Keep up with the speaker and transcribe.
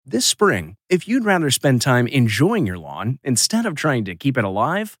This spring, if you'd rather spend time enjoying your lawn instead of trying to keep it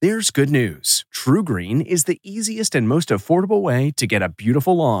alive, there's good news. TruGreen is the easiest and most affordable way to get a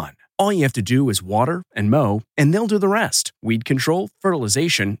beautiful lawn. All you have to do is water and mow, and they'll do the rest. Weed control,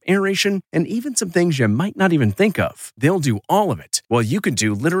 fertilization, aeration, and even some things you might not even think of. They'll do all of it, while you can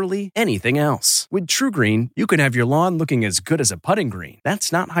do literally anything else. With TruGreen, you can have your lawn looking as good as a putting green.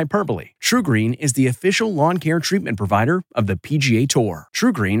 That's not hyperbole. TruGreen is the official lawn care treatment provider of the PGA Tour.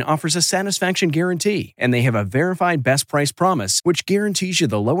 TruGreen offers a satisfaction guarantee, and they have a verified best price promise, which guarantees you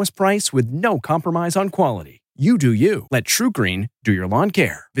the lowest price with no compromise on quality. You do you. Let TruGreen do your lawn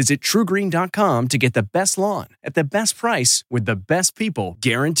care. Visit TruGreen.com to get the best lawn at the best price with the best people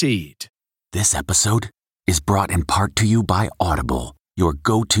guaranteed. This episode is brought in part to you by Audible, your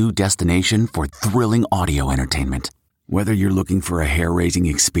go-to destination for thrilling audio entertainment. Whether you're looking for a hair-raising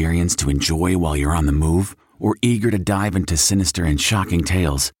experience to enjoy while you're on the move or eager to dive into sinister and shocking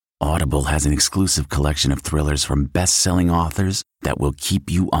tales, Audible has an exclusive collection of thrillers from best-selling authors that will keep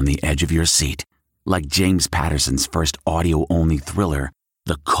you on the edge of your seat. Like James Patterson's first audio-only thriller,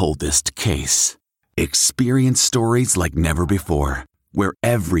 The Coldest Case. Experience stories like never before, where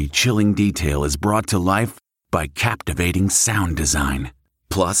every chilling detail is brought to life by captivating sound design.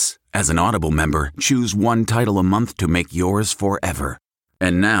 Plus, as an Audible member, choose one title a month to make yours forever.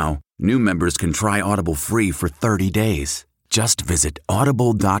 And now, new members can try Audible free for 30 days. Just visit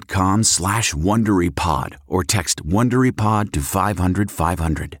audible.com/WonderyPod or text WonderyPod to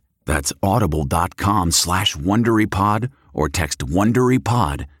 500-500. That's audible.com/WonderyPod or text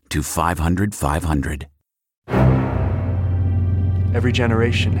WonderyPod to 500-500. Every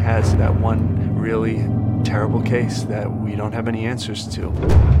generation has that one really terrible case that we don't have any answers to.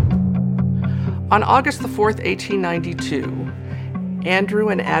 On August the 4th, 1892, Andrew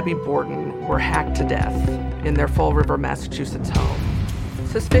and Abby Borden were hacked to death in their Fall River, Massachusetts home.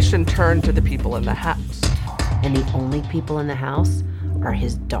 Suspicion turned to the people in the house. And the only people in the house are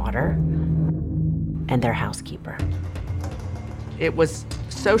his daughter and their housekeeper. It was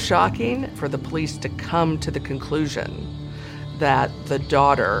so shocking for the police to come to the conclusion that the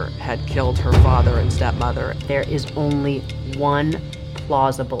daughter had killed her father and stepmother. There is only one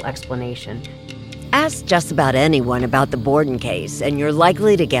plausible explanation. Ask just about anyone about the Borden case, and you're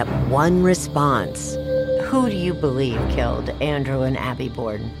likely to get one response. Who do you believe killed Andrew and Abby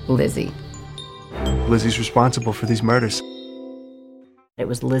Borden? Lizzie. Lizzie's responsible for these murders. It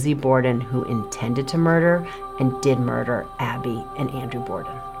was Lizzie Borden who intended to murder and did murder Abby and Andrew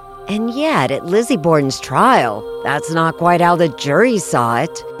Borden. And yet, at Lizzie Borden's trial, that's not quite how the jury saw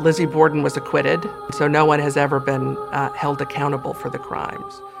it. Lizzie Borden was acquitted, so no one has ever been held accountable for the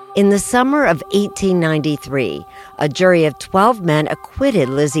crimes. In the summer of 1893, a jury of 12 men acquitted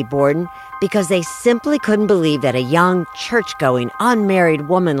Lizzie Borden because they simply couldn't believe that a young, church-going, unmarried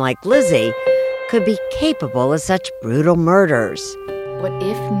woman like Lizzie could be capable of such brutal murders. But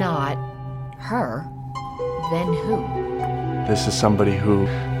if not her, then who? This is somebody who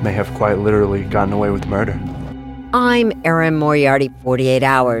may have quite literally gotten away with murder. I'm Erin Moriarty, 48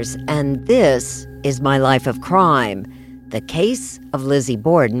 Hours, and this is My Life of Crime, the case of Lizzie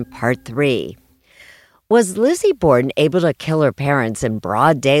Borden, Part 3. Was Lizzie Borden able to kill her parents in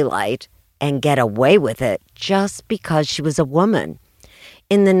broad daylight and get away with it just because she was a woman?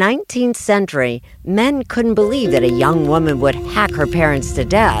 In the 19th century, men couldn't believe that a young woman would hack her parents to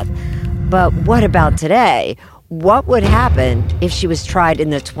death. But what about today? What would happen if she was tried in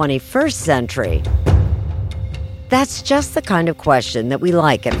the 21st century? That's just the kind of question that we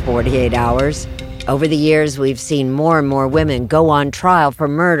like at 48 Hours. Over the years, we've seen more and more women go on trial for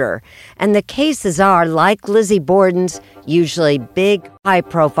murder, and the cases are, like Lizzie Borden's, usually big,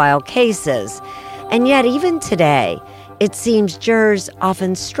 high-profile cases. And yet, even today, it seems jurors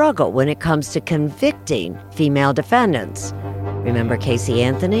often struggle when it comes to convicting female defendants. Remember Casey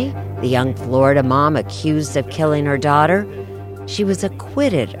Anthony, the young Florida mom accused of killing her daughter? She was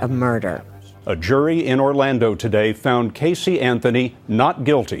acquitted of murder. A jury in Orlando today found Casey Anthony not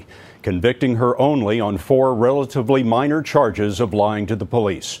guilty, convicting her only on 4 relatively minor charges of lying to the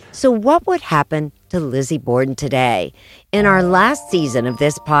police. So what would happen to Lizzie Borden today? In our last season of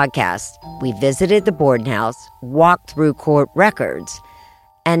this podcast, we visited the Borden house, walked through court records,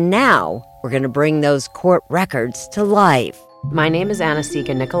 and now we're going to bring those court records to life. My name is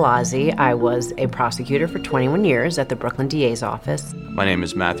Anasika Nicolazzi. I was a prosecutor for 21 years at the Brooklyn DA's office. My name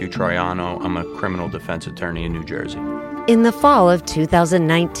is Matthew Troiano. I'm a criminal defense attorney in New Jersey. In the fall of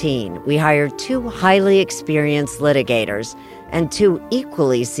 2019, we hired 2 highly experienced litigators and 2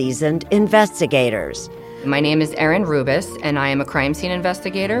 equally seasoned investigators. My name is Erin Rubis, and I am a crime scene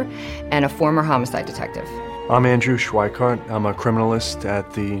investigator and a former homicide detective. I'm Andrew Schweikart. I'm a criminalist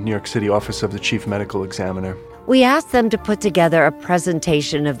at the New York City Office of the Chief Medical Examiner. We asked them to put together a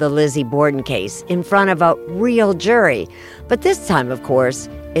presentation of the Lizzie Borden case in front of a real jury. But this time, of course,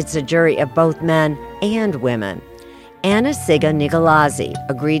 it's a jury of both men and women. Anna Sigga Nicolazzi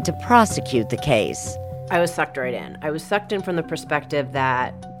agreed to prosecute the case. I was sucked right in. I was sucked in from the perspective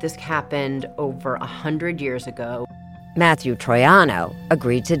that this happened over 100 years ago. Matthew Troiano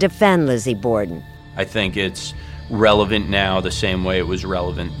agreed to defend Lizzie Borden. I think it's relevant now the same way it was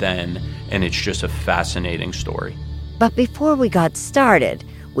relevant then, and it's just a fascinating story. But before we got started,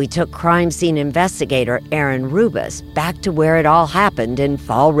 we took crime scene investigator Erin Rubis back to where it all happened in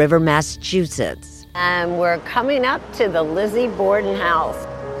Fall River, Massachusetts. And we're coming up to the Lizzie Borden house.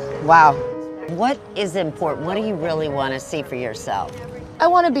 Wow. What is important? What do you really want to see for yourself? I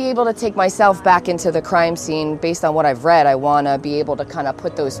want to be able to take myself back into the crime scene based on what I've read. I want to be able to kind of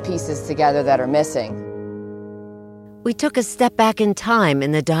put those pieces together that are missing. We took a step back in time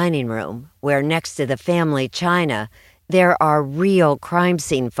in the dining room, where next to the family china, there are real crime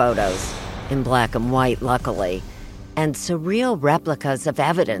scene photos, in black and white, luckily, and surreal replicas of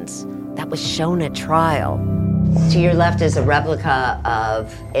evidence that was shown at trial. To your left is a replica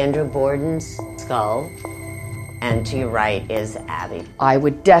of Andrew Borden's skull, and to your right is Abby. I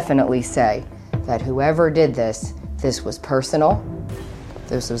would definitely say that whoever did this was personal.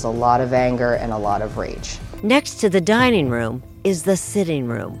 This was a lot of anger and a lot of rage. Next to the dining room is the sitting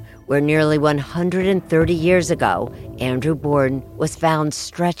room, where nearly 130 years ago, Andrew Borden was found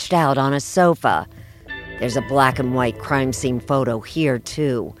stretched out on a sofa. There's a black and white crime scene photo here,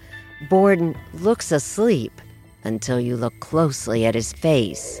 too. Borden looks asleep until you look closely at his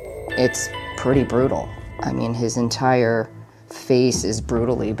face. It's pretty brutal. I mean, his entire face is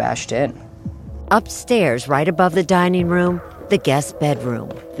brutally bashed in. Upstairs, right above the dining room, the guest bedroom.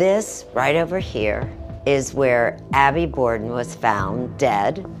 This right over here is where Abby Borden was found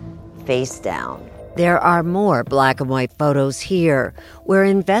dead, face down. There are more black and white photos here, where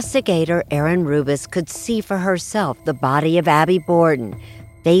investigator Erin Rubis could see for herself the body of Abby Borden,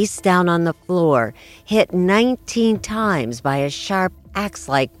 face down on the floor, hit 19 times by a sharp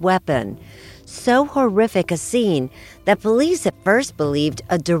axe-like weapon. So horrific a scene that police at first believed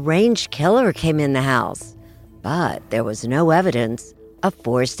a deranged killer came in the house. But there was no evidence of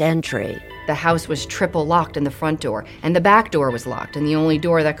forced entry. The house was triple locked in the front door, and the back door was locked, and the only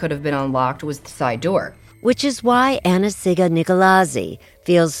door that could have been unlocked was the side door. Which is why Anna Sigga Nicolazzi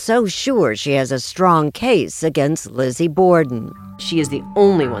feels so sure she has a strong case against Lizzie Borden. She is the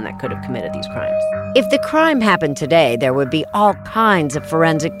only one that could have committed these crimes. If the crime happened today, there would be all kinds of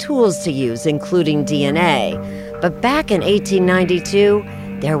forensic tools to use, including DNA. But back in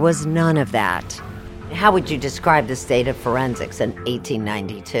 1892, there was none of that. How would you describe the state of forensics in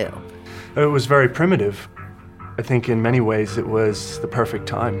 1892? It was very primitive. I think in many ways it was the perfect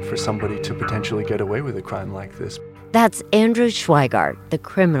time for somebody to potentially get away with a crime like this. That's Andrew Schweikart, the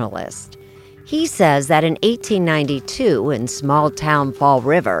criminalist. He says that in 1892, in small-town Fall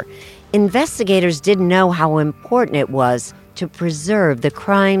River, investigators didn't know how important it was to preserve the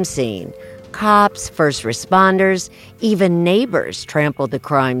crime scene. Cops, first responders, even neighbors trampled the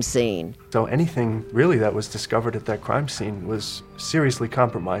crime scene. So anything really that was discovered at that crime scene was seriously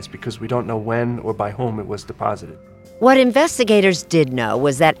compromised because we don't know when or by whom it was deposited. What investigators did know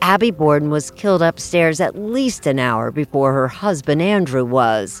was that Abby Borden was killed upstairs at least an hour before her husband Andrew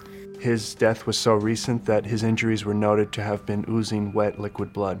was. His death was so recent that his injuries were noted to have been oozing wet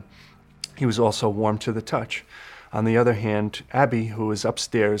liquid blood. He was also warm to the touch. On the other hand, Abby, who was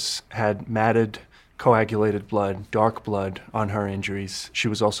upstairs, had matted, coagulated blood, dark blood on her injuries. She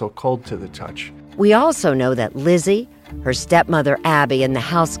was also cold to the touch. We also know that Lizzie, her stepmother Abby, and the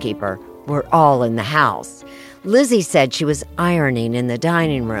housekeeper were all in the house. Lizzie said she was ironing in the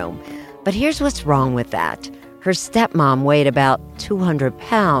dining room. But here's what's wrong with that. Her stepmom weighed about 200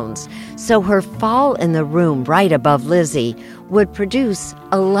 pounds, so her fall in the room right above Lizzie would produce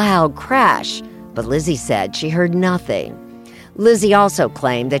a loud crash. But Lizzie said she heard nothing. Lizzie also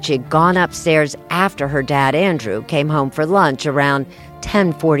claimed that she had gone upstairs after her dad Andrew came home for lunch around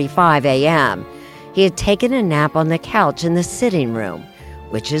 10:45 a.m. He had taken a nap on the couch in the sitting room,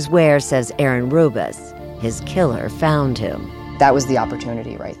 which is where, says Erin Rubis, his killer found him. That was the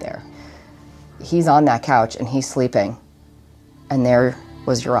opportunity right there. He's on that couch and he's sleeping, and there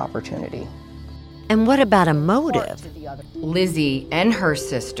was your opportunity. And what about a motive? Lizzie and her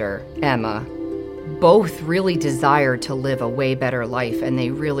sister, Emma, both really desired to live a way better life, and they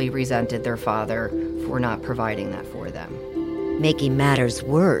really resented their father for not providing that for them. Making matters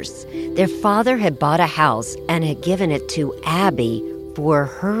worse, their father had bought a house and had given it to Abby for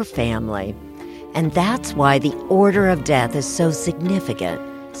her family. And that's why the order of death is so significant,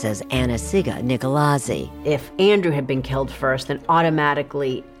 says Anna-Sigga Nicolazzi. If Andrew had been killed first, then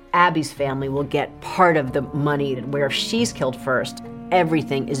automatically Abby's family will get part of the money, where if she's killed first,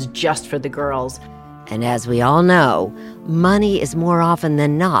 everything is just for the girls. And as we all know, money is more often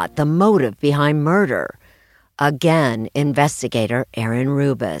than not the motive behind murder. Again, investigator Erin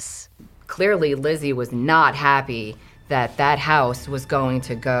Rubis. Clearly, Lizzie was not happy that that house was going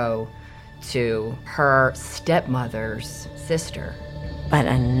to go to her stepmother's sister. But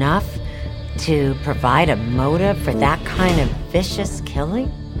enough to provide a motive for that kind of vicious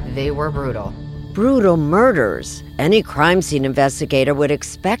killing? They were brutal. Brutal murders. Any crime scene investigator would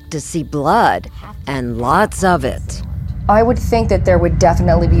expect to see blood, and lots of it. I would think that there would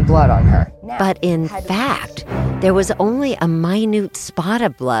definitely be blood on her. But in fact, there was only a minute spot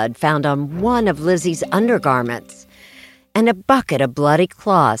of blood found on one of Lizzie's undergarments, and a bucket of bloody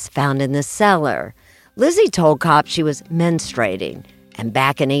cloths found in the cellar. Lizzie told cops she was menstruating, and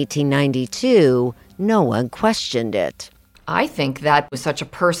back in 1892, no one questioned it. I think that was such a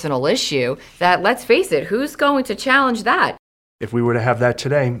personal issue that, let's face it, who's going to challenge that? If we were to have that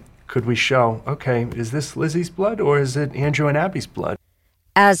today, could we show, okay, is this Lizzie's blood or is it Andrew and Abby's blood?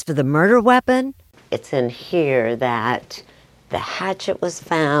 As for the murder weapon, It's in here that the hatchet was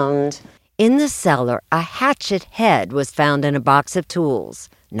found. in the cellar, a hatchet head was found in a box of tools.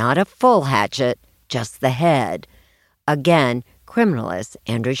 Not a full hatchet, just the head. Again, criminalist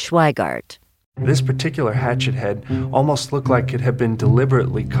Andrew Schweigart. This particular hatchet head almost looked like it had been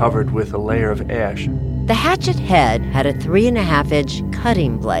deliberately covered with a layer of ash. The hatchet head had a 3.5-inch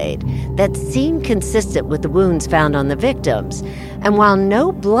cutting blade that seemed consistent with the wounds found on the victims. And while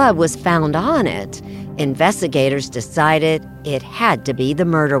no blood was found on it, investigators decided it had to be the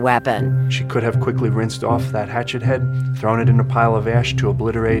murder weapon. She could have quickly rinsed off that hatchet head, thrown it in a pile of ash to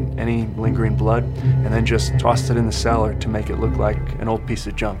obliterate any lingering blood, and then just tossed it in the cellar to make it look like an old piece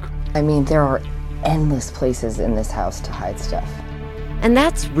of junk. I mean, there are endless places in this house to hide stuff. And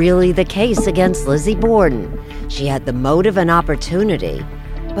that's really the case against Lizzie Borden. She had the motive and opportunity,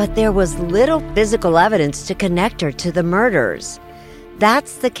 but there was little physical evidence to connect her to the murders.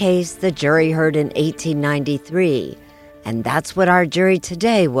 That's the case the jury heard in 1893, and that's what our jury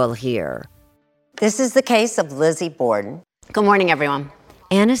today will hear. This is the case of Lizzie Borden. Good morning, everyone.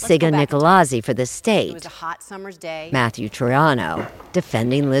 Anna-Sigga Nicolazzi for the state. It was a hot summer's day. Matthew Troiano,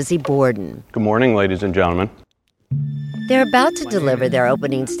 defending Lizzie Borden. Good morning, ladies and gentlemen. They're about to deliver their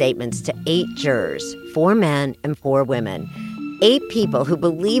opening statements to 8 jurors, 4 men and 4 women. 8 people who,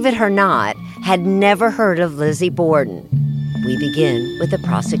 believe it or not, had never heard of Lizzie Borden. We begin with the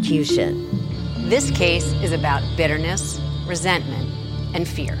prosecution. This case is about bitterness, resentment, and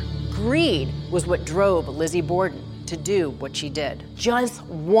fear. Greed was what drove Lizzie Borden to do what she did. Just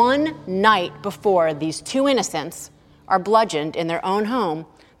one night before these 2 innocents are bludgeoned in their own home,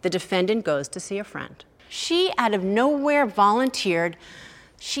 the defendant goes to see a friend. She, out of nowhere, volunteered.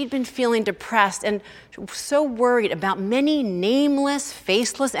 She'd been feeling depressed and so worried about many nameless,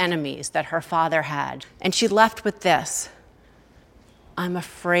 faceless enemies that her father had. And she left with this: I'm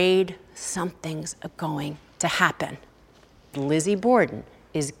afraid something's going to happen. Lizzie Borden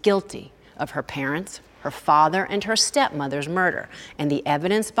is guilty of her parents', her father, and her stepmother's murder, and the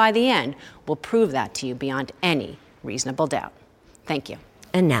evidence by the end will prove that to you beyond any reasonable doubt. Thank you.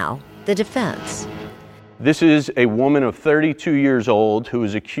 And now, the defense. This is a woman of 32 years old who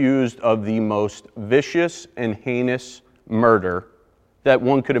is accused of the most vicious and heinous murder that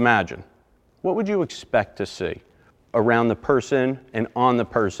one could imagine. What would you expect to see around the person and on the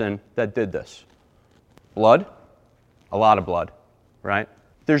person that did this? Blood? A lot of blood, right?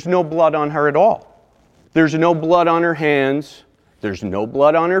 There's no blood on her at all. There's no blood on her hands. There's no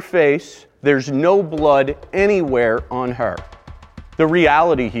blood on her face. There's no blood anywhere on her. The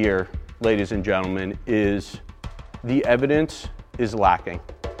reality here, ladies and gentlemen, is the evidence is lacking.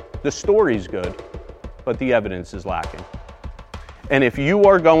 The story's good, but the evidence is lacking. And if you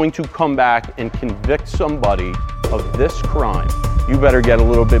are going to come back and convict somebody of this crime, you better get a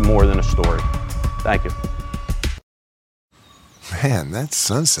little bit more than a story. Thank you. Man, that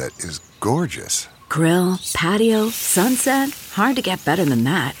sunset is gorgeous. Grill, patio, sunset. Hard to get better than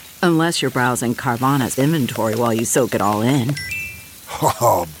that. Unless you're browsing Carvana's inventory while you soak it all in.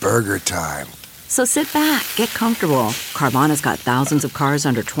 Oh, burger time. So sit back, get comfortable. Carvana's got thousands of cars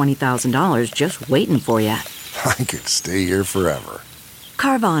under $20,000 just waiting for you. I could stay here forever.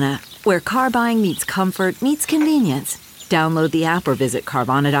 Carvana, where car buying meets comfort, meets convenience. Download the app or visit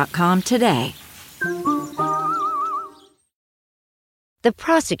Carvana.com today. The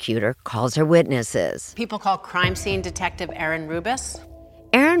prosecutor calls her witnesses. People call crime scene detective Erin Rubis.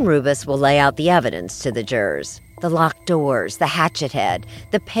 Aaron Rubis will lay out the evidence to the jurors. The locked doors, the hatchet head,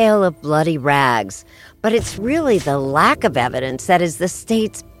 the pail of bloody rags. But it's really the lack of evidence that is the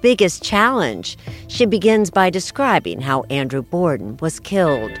state's biggest challenge. She begins by describing how Andrew Borden was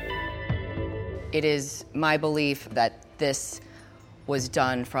killed. It is my belief that this was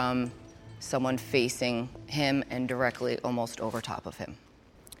done from someone facing him and directly almost over top of him.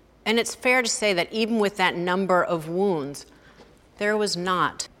 And it's fair to say that even with that number of wounds, there was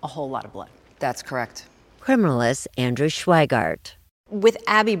not a whole lot of blood. That's correct. Criminalist Andrew Schweigart. With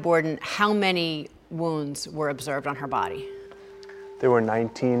Abby Borden, how many wounds were observed on her body? There were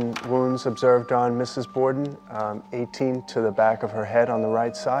 19 wounds observed on Mrs. Borden, 18 to the back of her head on the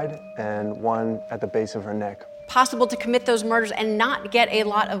right side, and 1 at the base of her neck. Possible to commit those murders and not get a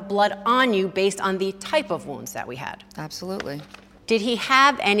lot of blood on you based on the type of wounds that we had? Absolutely. Did he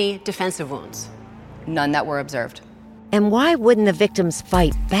have any defensive wounds? None that were observed. And why wouldn't the victims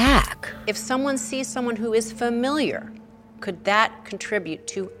fight back? If someone sees someone who is familiar, could that contribute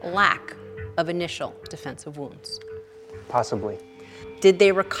to lack of initial defensive wounds? Possibly. Did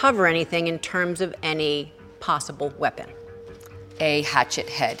they recover anything in terms of any possible weapon? A hatchet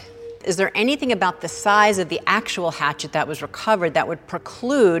head. Is there anything about the size of the actual hatchet that was recovered that would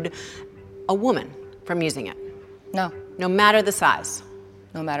preclude a woman from using it? No. No matter the size?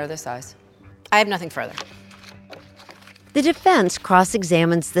 No matter the size. I have nothing further. The defense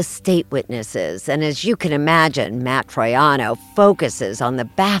cross-examines the state witnesses, and as you can imagine, Matt Troiano focuses on the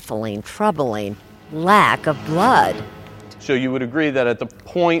baffling, troubling lack of blood. So you would agree that at the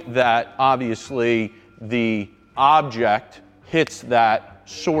point that obviously the object hits that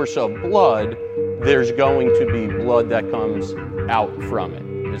source of blood, there's going to be blood that comes out from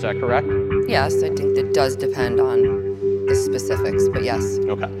it. Is that correct? Yes, I think that does depend on the specifics, but yes.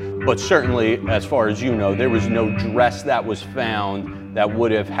 Okay. But certainly, as far as you know, there was no dress that was found that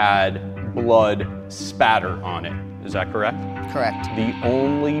would have had blood spatter on it. Is that correct? Correct. The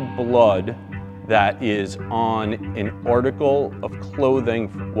only blood that is on an article of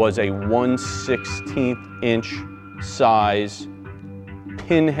clothing was a 1/16 inch size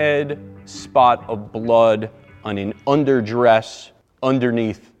pinhead spot of blood on an underdress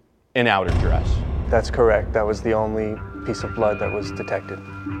underneath an outer dress. That's correct. That was the only piece of blood that was detected.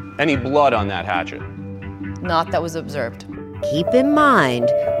 Any blood on that hatchet? Not that was observed. Keep in mind,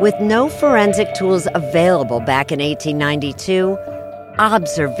 with no forensic tools available back in 1892,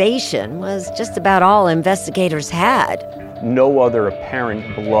 observation was just about all investigators had. No other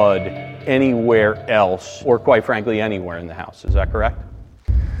apparent blood anywhere else, or quite frankly, anywhere in the house. Is that correct?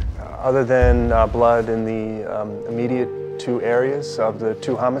 Other than blood in the immediate 2 areas of the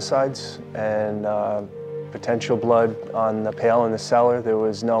 2 homicides and potential blood on the pail in the cellar, there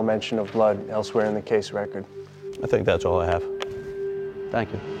was no mention of blood elsewhere in the case record. I think that's all I have. Thank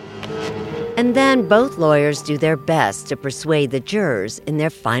you. And then both lawyers do their best to persuade the jurors in their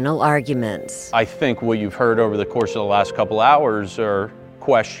final arguments. I think what you've heard over the course of the last couple hours are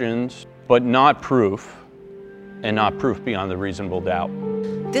questions, but not proof, and not proof beyond the reasonable doubt.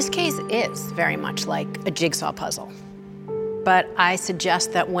 This case is very much like a jigsaw puzzle. But I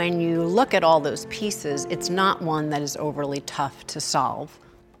suggest that when you look at all those pieces, it's not one that is overly tough to solve.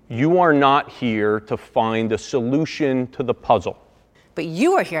 You are not here to find a solution to the puzzle. But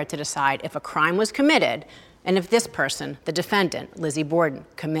you are here to decide if a crime was committed and if this person, the defendant, Lizzie Borden,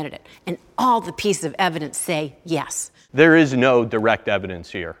 committed it. And all the pieces of evidence say yes. There is no direct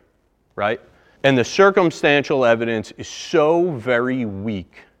evidence here, right? And the circumstantial evidence is so very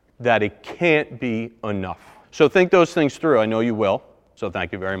weak that it can't be enough. So think those things through. I know you will. So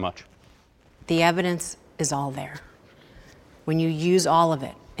thank you very much. The evidence is all there. When you use all of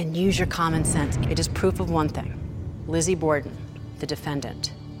it and use your common sense, it is proof of one thing. Lizzie Borden, the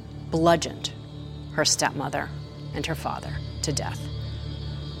defendant, bludgeoned her stepmother and her father to death.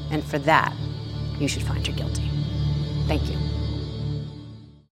 And for that, you should find her guilty. Thank you.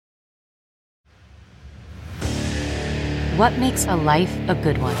 What makes a life a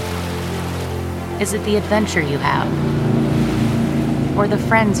good one? Is it the adventure you have? Or the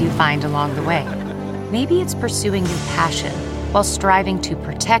friends you find along the way? Maybe it's pursuing your passion while striving to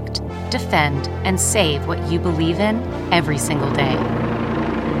protect, defend, and save what you believe in every single day.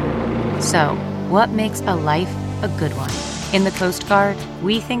 So, what makes a life a good one? In the Coast Guard,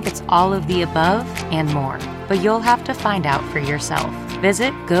 we think it's all of the above and more, but you'll have to find out for yourself.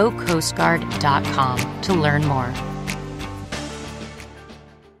 Visit gocoastguard.com to learn more.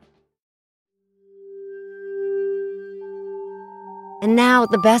 And now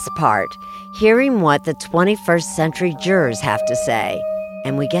the best part, hearing what the 21st century jurors have to say.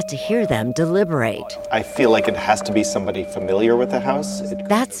 and we get to hear them deliberate. I feel like it has to be somebody familiar with the house.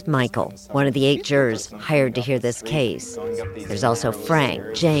 That's Michael, one of the 8 jurors hired to hear this case. There's also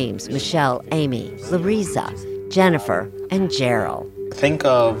Frank, James, Michelle, Amy, Larissa, Jennifer, and Gerald. Think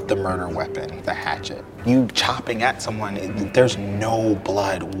of the murder weapon, the hatchet. You chopping at someone, there's no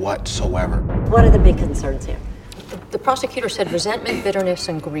blood whatsoever. What are the big concerns here? The prosecutor said resentment, bitterness,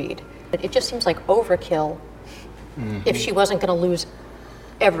 and greed. It just seems like overkill if she wasn't going to lose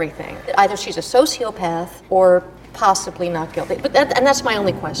everything. Either she's a sociopath or possibly not guilty. And that's my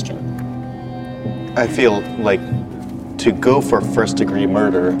only question. I feel like to go for first-degree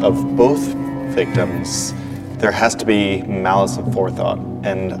murder of both victims, there has to be malice and forethought,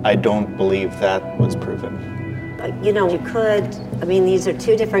 and I don't believe that was proven. You know, you could, I mean, these are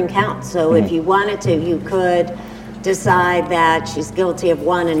 2 different counts, so if you wanted to, you could decide that she's guilty of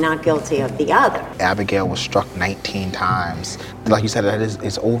one and not guilty of the other. Abigail was struck 19 times. Like you said, that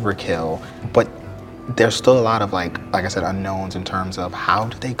is overkill, but there's still a lot of, like I said, unknowns in terms of how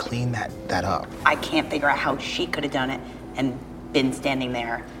do they clean that up? I can't figure out how she could have done it and been standing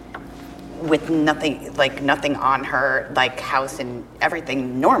there with nothing on her, like house and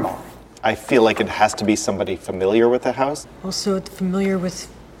everything normal. I feel like it has to be somebody familiar with the house. Also familiar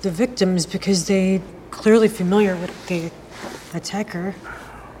with the victims because they clearly familiar with the attacker.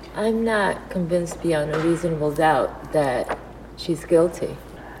 I'm not convinced beyond a reasonable doubt that she's guilty.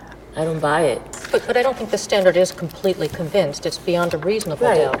 I don't buy it. But I don't think the standard is completely convinced. It's beyond a reasonable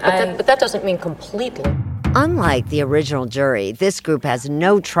doubt. But that doesn't mean completely. Unlike the original jury, this group has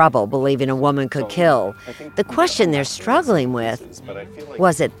no trouble believing a woman could kill. The question they're struggling with,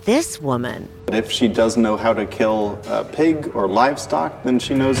 was it this woman? But if she does know how to kill a pig or livestock, then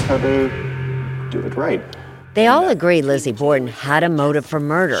she knows how to do it right. They all agree Lizzie Borden had a motive for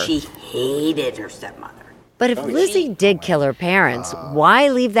murder. She hated her stepmother. But if Lizzie did kill her parents, why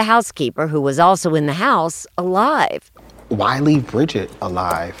leave the housekeeper, who was also in the house, alive? Why leave Bridget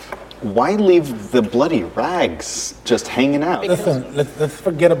alive? Why leave the bloody rags just hanging out? Listen, let's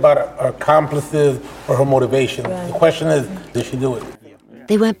forget about her accomplices or her motivation. The question is, did she do it?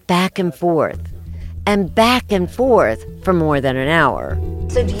 They went back and forth for more than an hour.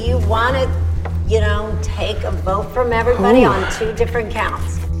 So do you want to, take a vote from everybody on 2 different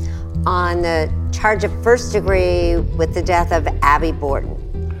counts? On the charge of first degree with the death of Abby Borden.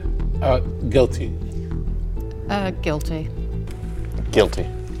 Guilty. Guilty. Guilty.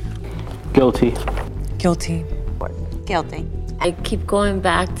 Guilty. Guilty. Guilty. I keep going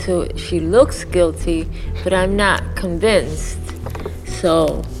back to she looks guilty, but I'm not convinced.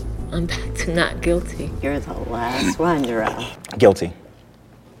 So I'm back to not guilty. You're the last one, Jerome. Guilty.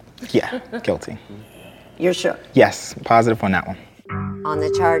 Yeah, guilty. You're sure? Yes, positive on that one. On the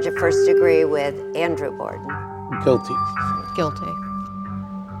charge of first degree with Andrew Borden. Guilty. Guilty.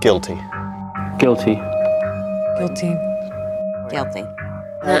 Guilty. Guilty. Guilty. Guilty.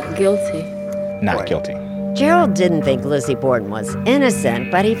 Not guilty. Not guilty. Gerald didn't think Lizzie Borden was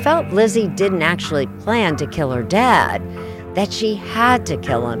innocent, but he felt Lizzie didn't actually plan to kill her dad, that she had to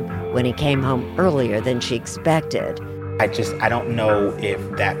kill him when he came home earlier than she expected. I don't know if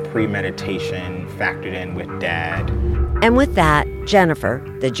that premeditation factored in with Dad. And with that, Jennifer,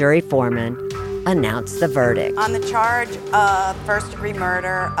 the jury foreman, announced the verdict. On the charge of first-degree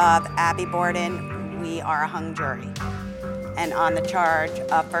murder of Abby Borden, we are a hung jury. And on the charge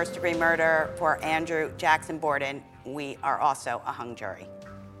of first-degree murder for Andrew Jackson Borden, we are also a hung jury.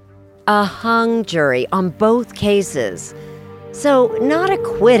 A hung jury on both cases. So not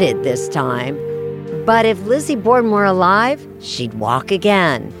acquitted this time. But if Lizzie Borden were alive, she'd walk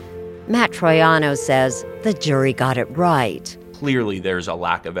again. Matt Troiano says the jury got it right. Clearly there's a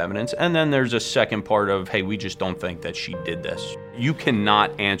lack of evidence. And then there's a second part of, hey, we just don't think that she did this. You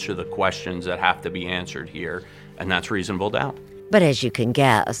cannot answer the questions that have to be answered here, and that's reasonable doubt. But as you can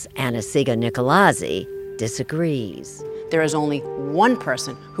guess, Anna-Sigga Nicolazzi disagrees. There is only one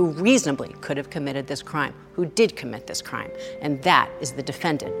person who reasonably could have committed this crime, who did commit this crime, and that is the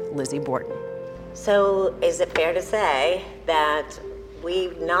defendant, Lizzie Borden. So is it fair to say that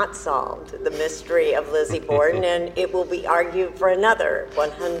we've not solved the mystery of Lizzie Borden and it will be argued for another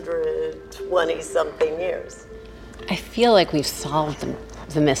 120-something years? I feel like we've solved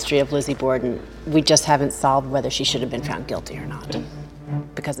the mystery of Lizzie Borden. We just haven't solved whether she should have been found guilty or not,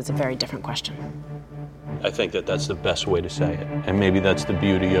 because it's a very different question. I think that that's the best way to say it. And maybe that's the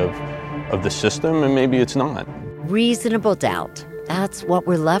beauty of the system, and maybe it's not. Reasonable doubt. That's what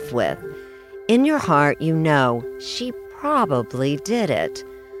we're left with. In your heart, you know she probably did it.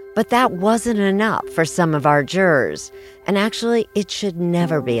 But that wasn't enough for some of our jurors. And actually, it should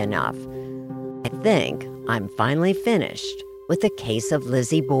never be enough. I think I'm finally finished with the case of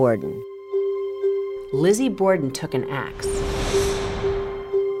Lizzie Borden. Lizzie Borden took an axe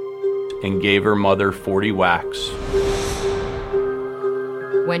and gave her mother 40 whacks.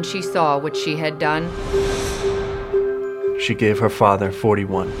 When she saw what she had done, she gave her father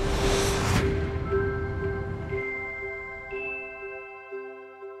 41.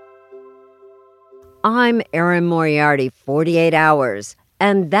 I'm Erin Moriarty, 48 Hours,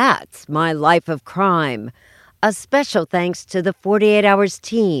 and that's my life of crime. A special thanks to the 48 Hours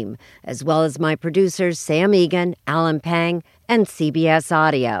team, as well as my producers Sam Egan, Alan Pang, and CBS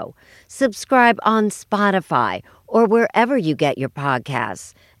Audio. Subscribe on Spotify or wherever you get your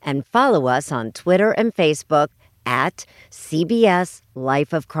podcasts, and follow us on Twitter and Facebook at CBS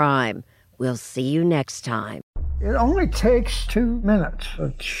Life of Crime. We'll see you next time. It only takes 2 minutes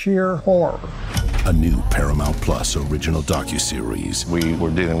of sheer horror. A new Paramount Plus original docuseries. We were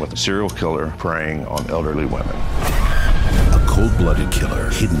dealing with a serial killer preying on elderly women. A cold-blooded killer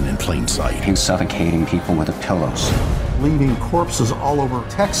hidden in plain sight. He was suffocating people with the pillows. Leaving corpses all over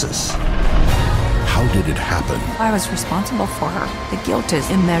Texas. How did it happen? I was responsible for her. The guilt is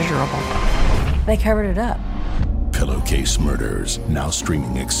immeasurable. They covered it up. Pillowcase Murders, now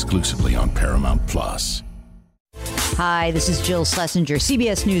streaming exclusively on Paramount Plus. Hi, this is Jill Schlesinger,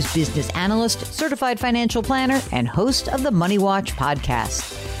 CBS News business analyst, certified financial planner, and host of the Money Watch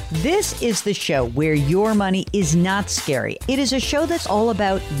podcast. This is the show where your money is not scary. It is a show that's all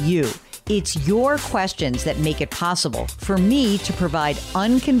about you. It's your questions that make it possible for me to provide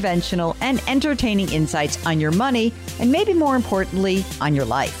unconventional and entertaining insights on your money, and maybe more importantly, on your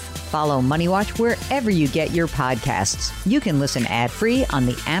life. Follow Money Watch wherever you get your podcasts. You can listen ad-free on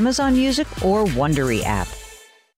the Amazon Music or Wondery app.